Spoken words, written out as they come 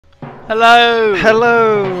Hello!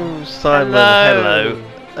 Hello, Simon.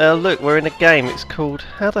 Hello. Look, we're in a game. It's called...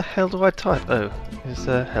 How the hell do I type? Oh, it's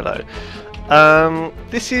hello.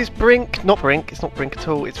 This is Brink. Not Brink. It's not Brink at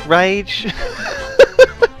all. It's Rage.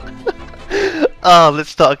 Oh, let's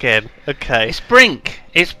start again. Okay. It's Brink.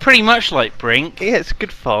 It's pretty much like Brink. Yeah, it's a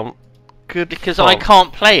good font. Good because font. I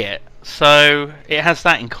can't play it, so it has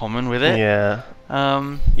that in common with it. Yeah.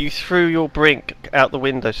 You threw your Brink out the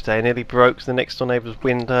window today, nearly broke the next door neighbour's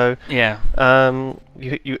window. Yeah.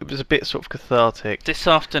 It was a bit sort of cathartic. This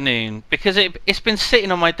afternoon, because it's been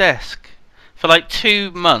sitting on my desk for like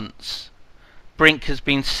 2 months. Brink has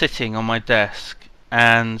been sitting on my desk,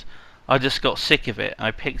 and I just got sick of it.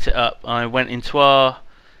 I picked it up, I went out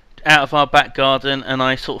of our back garden, and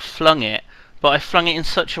I sort of flung it. But I flung it in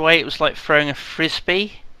such a way it was like throwing a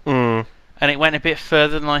frisbee. And it went a bit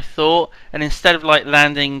further than I thought, and instead of like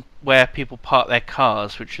landing where people park their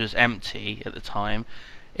cars, which was empty at the time,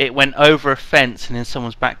 it went over a fence and in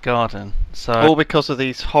someone's back garden. So all because of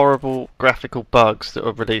these horrible graphical bugs that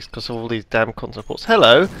were released because of all these damn console ports.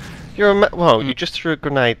 Hello, you just threw a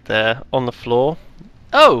grenade there on the floor.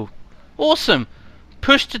 Oh, awesome!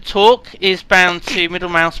 Push to talk is bound to middle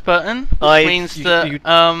mouse button, which means that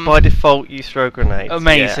by default you throw grenades.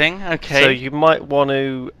 Amazing. Yeah. Okay. So you might want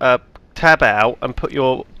to tab out and put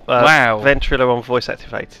your ventriloquist on voice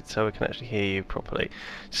activated so we can actually hear you properly.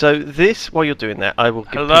 So this, while you're doing that, I will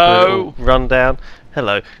give people a little rundown.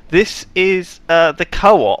 Hello. This is the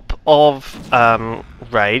co-op of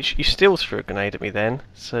Rage. You still threw a grenade at me then,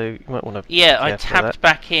 so you might want to. Yeah, I tapped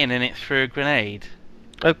back in and it threw a grenade.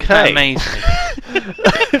 Okay. Amazing.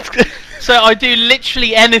 So I do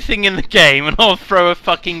literally anything in the game and I'll throw a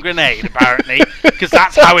fucking grenade, apparently, because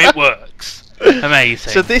that's how it works.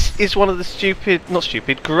 Amazing. So this is one of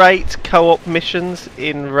the great co-op missions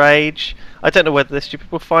in Rage. I don't know whether they're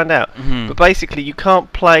stupid, we'll find out. But basically you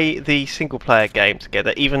can't play the single player game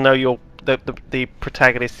together, even though the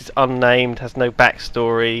protagonist is unnamed, has no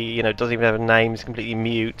backstory, doesn't even have a name, is completely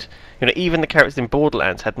mute. Even the characters in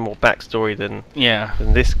Borderlands had more backstory than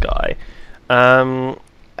this guy. But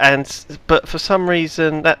for some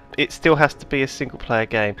reason that it still has to be a single player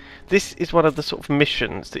game. This is one of the sort of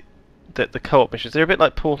missions that the co-op missions, they're a bit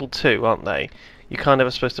like Portal 2, aren't they? You kind of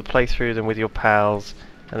are supposed to play through them with your pals,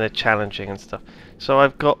 and they're challenging and stuff. So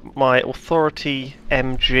I've got my Authority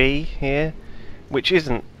MG here, which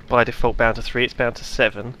isn't by default bound to 3, it's bound to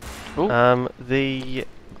 7. The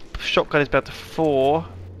shotgun is bound to 4,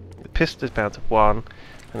 the pistol is bound to 1, and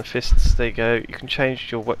the fists, there you go. You can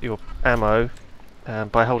change your ammo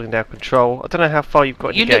by holding down control. I don't know how far you've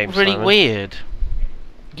got in the game, You look really Simon. weird.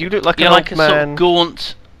 You look like You're an like old a man. sort of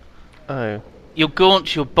gaunt. Oh. You're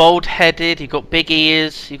gaunt, you're bald-headed, you've got big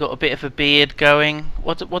ears, you've got a bit of a beard going.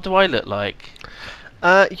 What do I look like?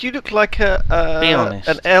 You look like Be honest.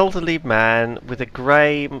 an elderly man with a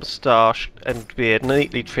grey moustache and beard,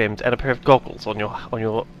 neatly trimmed, and a pair of goggles on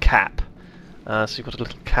your cap. So you've got a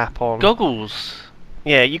little cap on. Goggles?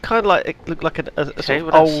 Yeah, you kind of look like a sort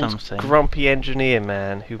of old, grumpy engineer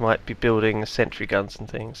man who might be building sentry guns and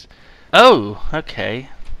things. Oh, okay.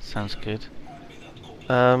 Sounds good.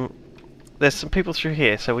 There's some people through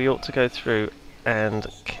here, so we ought to go through and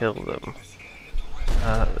kill them.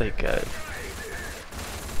 There you go.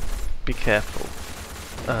 Be careful.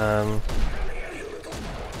 And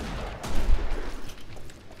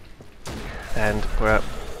we're up.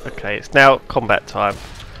 Okay, it's now combat time.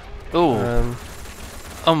 Oh.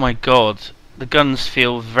 Oh my god. The guns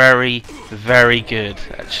feel very, very good,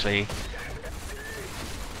 actually.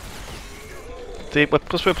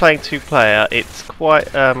 Because we're playing 2-player, it's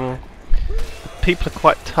quite people are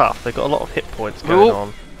quite tough. They've got a lot of hit points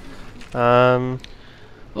going on.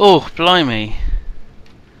 Oh, blimey.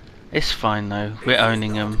 It's fine though. We're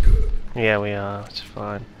owning them. Yeah, we are. It's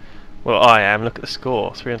fine. Well, I am. Look at the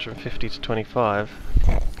score: 350 to 25.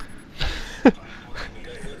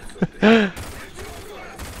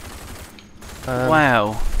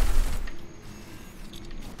 Wow.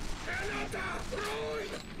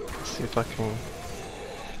 Let's see if I can.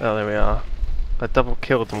 Oh, there we are. I double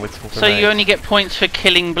killed them with some grenades. So you only get points for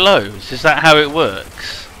killing blows? Is that how it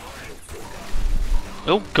works?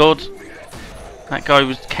 Oh god. That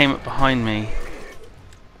guy came up behind me.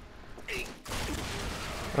 I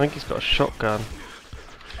think he's got a shotgun.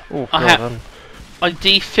 Oh, I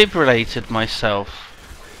defibrillated myself.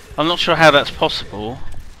 I'm not sure how that's possible.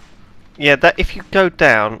 Yeah, that if you go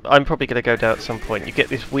down, I'm probably going to go down at some point. You get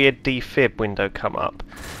this weird defib window come up,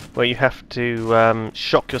 where you have to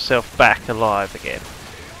shock yourself back alive again.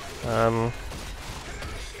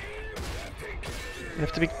 You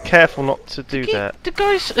have to be careful not to do that.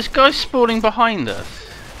 Is guys spawning behind us?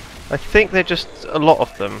 I think they're just a lot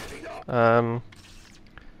of them. rather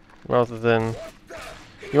than...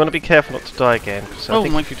 You want to be careful not to die again, because I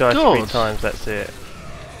think if you die 3 times, that's it.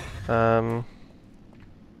 You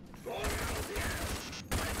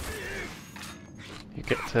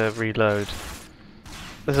get to reload.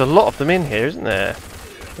 There's a lot of them in here, isn't there?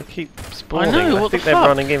 They keep spawning. I know, I think they're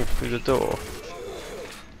running in through the door.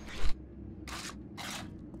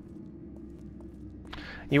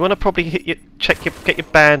 You want to probably get your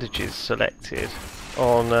bandages selected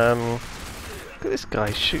on. Look at this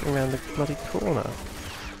guy shooting around the bloody corner.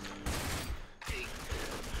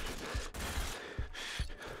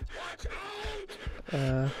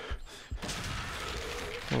 Oh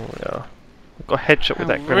yeah, I've got a headshot with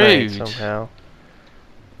that grenade somehow.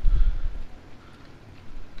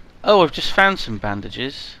 Oh, I've just found some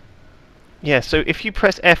bandages. Yeah, so if you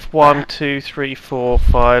press F1, 2, 3, 4,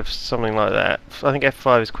 5, something like that. I think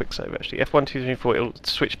F5 is quick save actually. F1, 2, 3, 4, it'll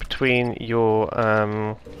switch between your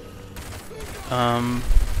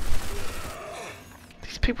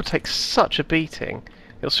These people take such a beating.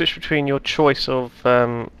 It'll switch between your choice of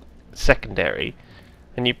secondary,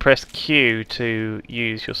 and you press Q to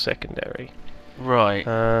use your secondary. Right.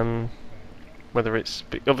 Whether it's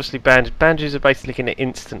obviously bandages are basically an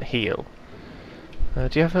instant heal. Do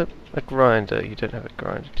you have a grinder? You don't have a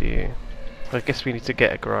grinder, do you? I guess we need to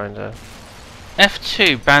get a grinder.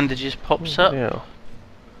 F2 bandages pops up, yeah.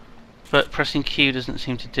 But pressing Q doesn't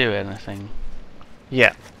seem to do anything.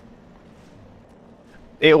 Yeah.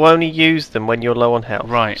 It will only use them when you're low on health.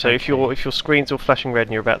 Right. So if your screen's all flashing red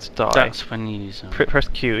and you're about to die, that's when you use them. Press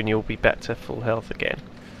Q and you'll be back to full health again.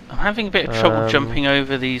 I'm having a bit of trouble jumping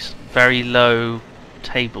over these very low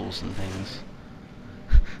tables and things.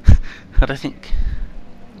 I don't think...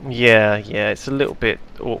 Yeah, it's a little bit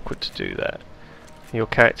awkward to do that. Your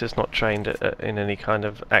character's not trained in any kind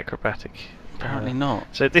of acrobatic... Apparently not.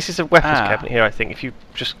 So this is a weapons cabinet here, I think. If you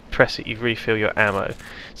just press it, you refill your ammo.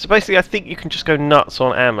 So basically, I think you can just go nuts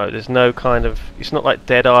on ammo. There's no kind of... It's not like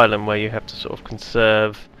Dead Island where you have to sort of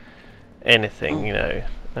conserve anything, you know.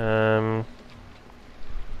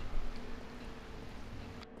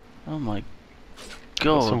 Oh my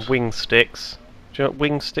god. Some wing sticks. Do you know what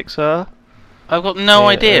wing sticks are? I've got no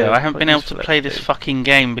idea. I haven't been able to play this fucking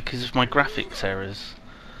game because of my graphics errors.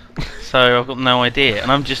 So I've got no idea,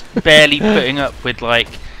 and I'm just barely putting up with like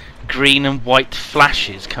green and white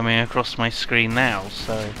flashes coming across my screen now.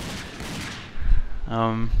 So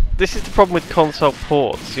this is the problem with console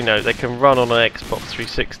ports. You know, they can run on an Xbox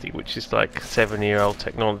 360, which is like 7-year-old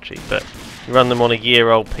technology, but you run them on a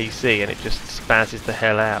year-old PC, and it just spazzes the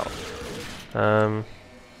hell out.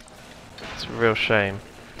 It's a real shame.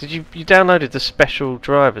 Did you downloaded the special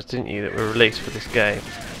drivers, didn't you, that were released for this game?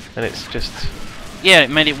 And it's just... Yeah, it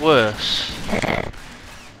made it worse.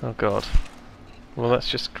 Oh god. Well, that's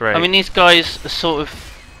just great. I mean, these guys are sort of...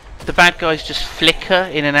 The bad guys just flicker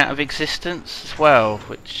in and out of existence as well,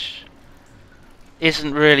 which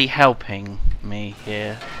isn't really helping me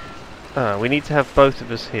here. Ah, we need to have both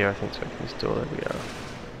of us here, I think, to open this door. There we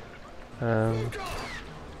are.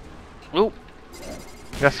 Oh,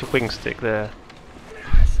 that's a wing stick there.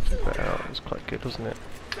 That was quite good, wasn't it?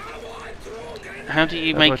 How do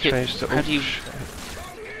you make it?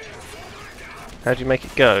 How do you make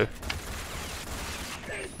it go?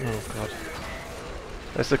 Oh god.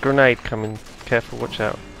 There's a grenade coming. Careful, watch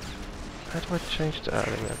out. How do I change to... Ah,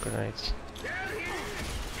 there we go, grenades.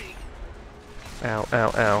 Ow,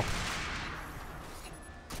 ow, ow.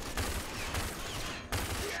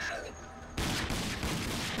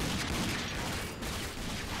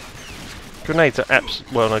 Grenades are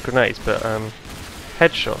well, no grenades, but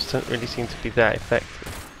headshots don't really seem to be that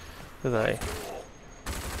effective, do they?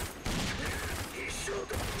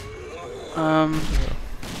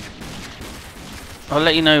 I'll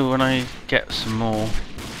let you know when I get some more.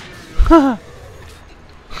 There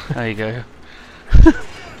you go.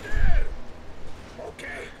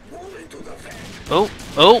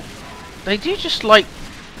 Oh! They do just like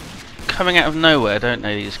coming out of nowhere, don't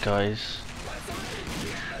they, these guys?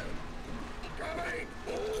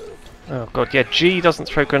 Oh god, yeah, G doesn't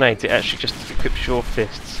throw grenades, it actually just equips your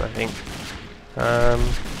fists, I think.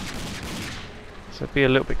 So be a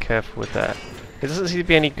little bit careful with that. There doesn't seem to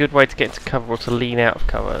be any good way to get into cover or to lean out of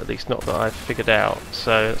cover, at least not that I've figured out,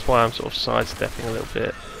 so that's why I'm sort of sidestepping a little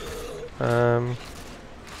bit.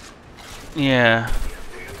 Yeah.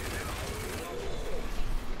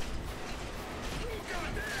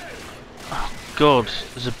 Oh god,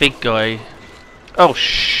 there's a big guy. Oh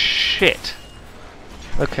shit!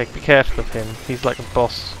 Okay, be careful of him. He's like a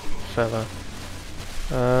boss fella.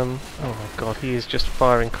 Oh my god, he is just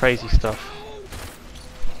firing crazy stuff.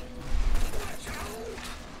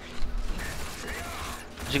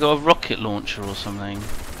 Has he got a rocket launcher or something?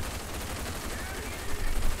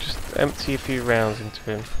 Just empty a few rounds into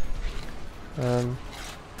him. I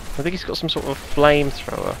think he's got some sort of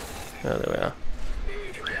flamethrower. Oh, there we are.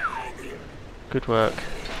 Good work.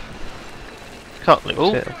 Can't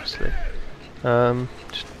loot it, obviously.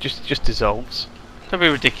 Just dissolves. Don't be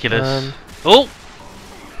ridiculous. Oh!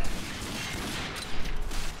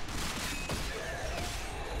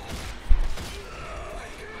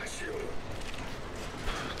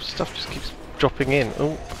 Stuff just keeps dropping in.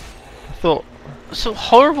 Oh, I thought. Some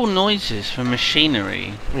horrible noises from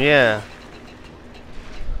machinery. Yeah.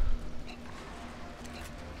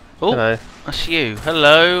 Oh, Hello. that's you.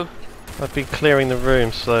 Hello. I've been clearing the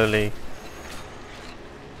room slowly.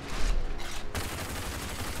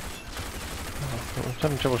 Oh, I'm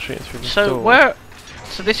having trouble shooting through this door. So where?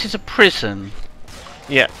 So this is a prison.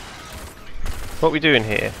 Yeah. What are we doing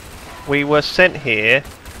here? We were sent here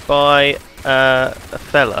by a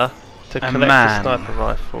fella to collect a sniper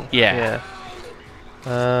rifle. Yeah.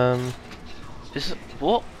 Yeah. Is it,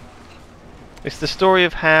 what? It's the story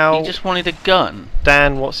of how He just wanted a gun.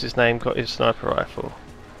 Dan, what's his name, got his sniper rifle.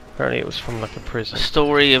 Apparently it was from like a prison. A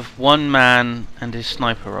story of one man and his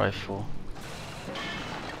sniper rifle.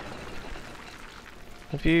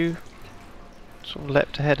 Have you sort of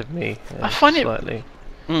leapt ahead of me? I find it slightly.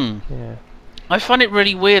 Yeah. I find it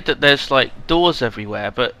really weird that there's like doors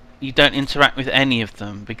everywhere, but you don't interact with any of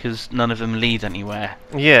them because none of them lead anywhere.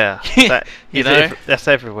 Yeah. That You know? that's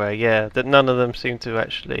everywhere. Yeah. That none of them seem to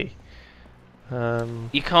actually.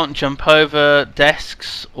 You can't jump over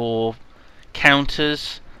desks or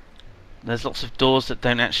counters. There's lots of doors that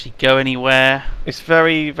don't actually go anywhere. It's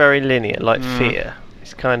very, very linear, like Fear.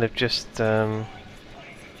 It's kind of just lots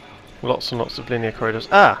and lots of linear corridors.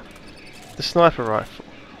 Ah, the sniper rifle.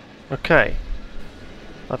 Okay,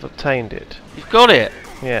 I've obtained it. You've got it.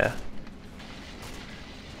 Yeah.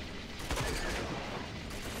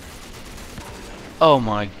 Oh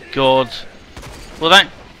my god. Well,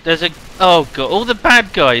 there's a. Oh god, all the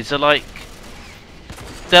bad guys are like.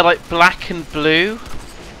 They're like black and blue.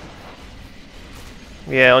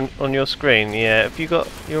 Yeah, on your screen. Yeah, have you got?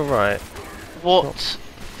 You're right. What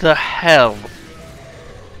the hell?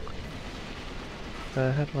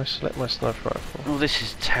 How do I select my sniper rifle? Oh, this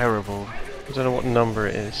is terrible. I don't know what number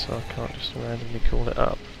it is, so I can't just randomly call it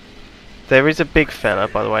up. There is a big fella,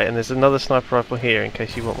 by the way, and there's another sniper rifle here in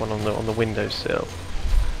case you want one on the windowsill.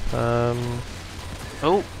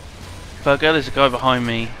 Oh, bugger! There's a guy behind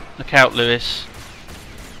me. Look out, Lewis.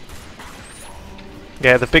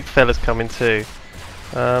 Yeah, the big fella's coming too.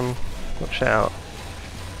 Watch out.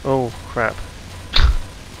 Oh, crap.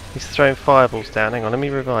 He's throwing fireballs down. Hang on, let me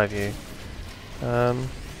revive you. There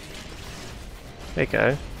you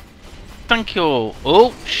go. Thank you.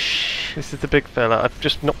 Oh, shh. This is the big fella. I've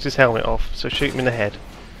just knocked his helmet off, so shoot him in the head.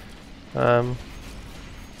 I'm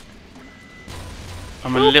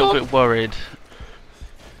a little bit worried.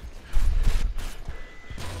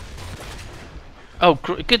 Oh,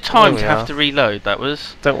 good time to have to reload. That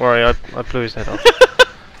was. Don't worry, I blew his head off.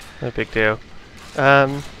 No big deal.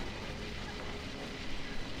 That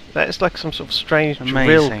is like some sort of strange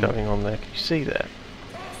drill going on there. Can you see that?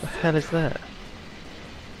 What the hell is that?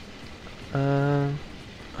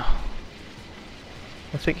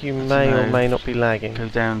 I think you may or may not be lagging. Go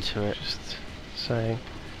down to it. Just saying.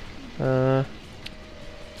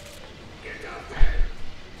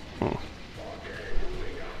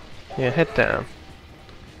 Yeah, head down.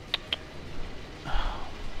 Oh,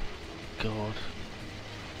 God.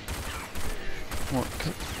 What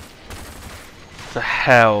the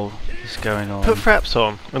hell is going on? Put fraps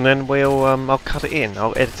on, and then I'll cut it in.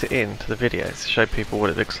 I'll edit it in to the video to show people what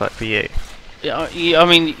it looks like for you. Yeah, I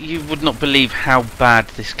mean, you would not believe how bad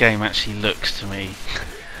this game actually looks to me.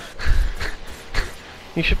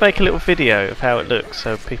 You should make a little video of how it looks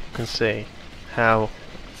so people can see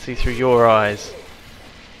through your eyes.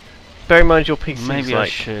 Bear in mind your PC's Maybe like I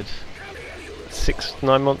should.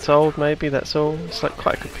 6-9 months old, maybe, that's all. It's like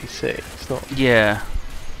quite a good PC. It's not. Yeah.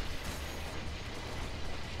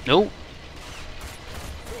 Oh.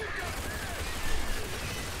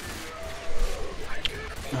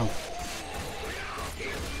 Oh.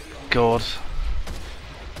 God.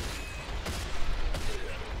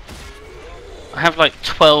 I have like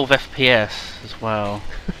 12 FPS as well.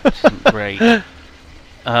 Which isn't great.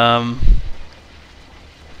 Oh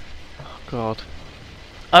God.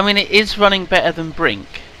 I mean, it is running better than Brink.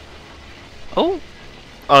 Oh.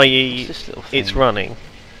 I.e., What's this little thing? it's running,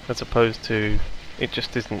 as opposed to it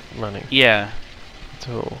just isn't running Yeah. at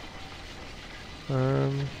all.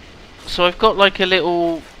 So I've got like an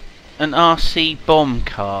RC bomb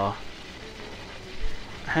car.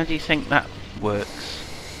 How do you think that works?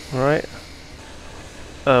 Right.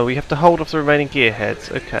 Oh, we have to hold off the remaining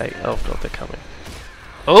gearheads. Okay. Oh god, they're coming.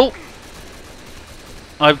 Oh!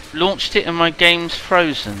 I've launched it and my game's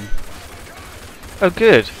frozen. Oh,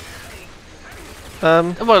 good.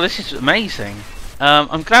 Well, this is amazing.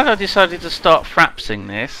 I'm glad I decided to start frapsing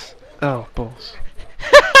this. Oh, balls.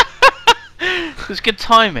 It was good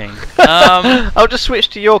timing. I'll just switch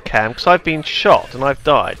to your cam because I've been shot and I've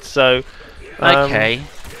died. So. Okay.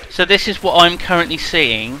 So this is what I'm currently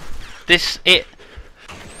seeing. I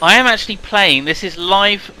am actually playing. This is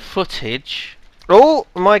live footage. Oh,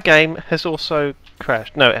 my game has also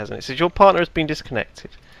crashed. No, it hasn't. It says your partner has been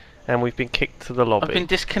disconnected, and we've been kicked to the lobby. I've been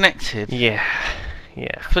disconnected. Yeah.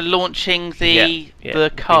 Yeah. For launching the Yeah, the we've been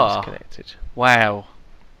car. disconnected. Wow.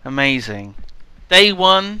 Amazing. Day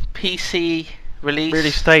 1 PC release.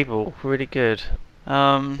 Really stable. Really good.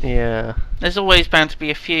 Yeah. There's always bound to be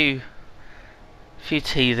a few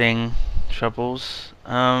teething troubles.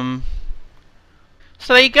 So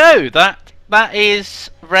there you go. That is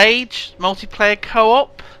Rage multiplayer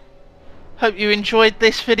co-op. Hope you enjoyed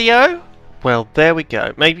this video. Well, there we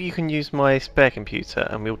go. Maybe you can use my spare computer,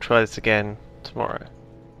 and we'll try this again tomorrow.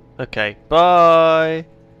 Okay. Bye.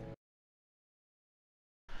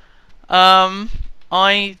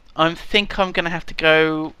 I think I'm gonna have to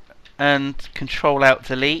go and Control Alt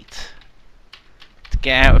Delete to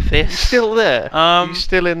get out of this. You still there? You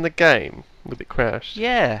still in the game with it crashed?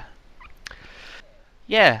 Yeah.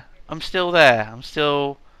 Yeah, I'm still there. I'm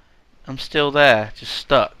still there, just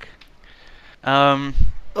stuck. Ugh,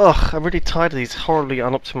 I'm really tired of these horribly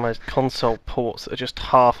unoptimized console ports that are just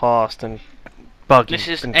half-arsed and buggy This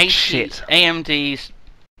is and 80 shit. AMD's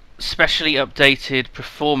specially updated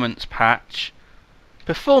performance patch.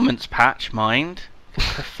 Performance patch, mind.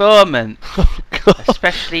 Performance. Oh god.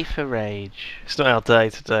 Especially for Rage. It's not our day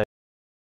today.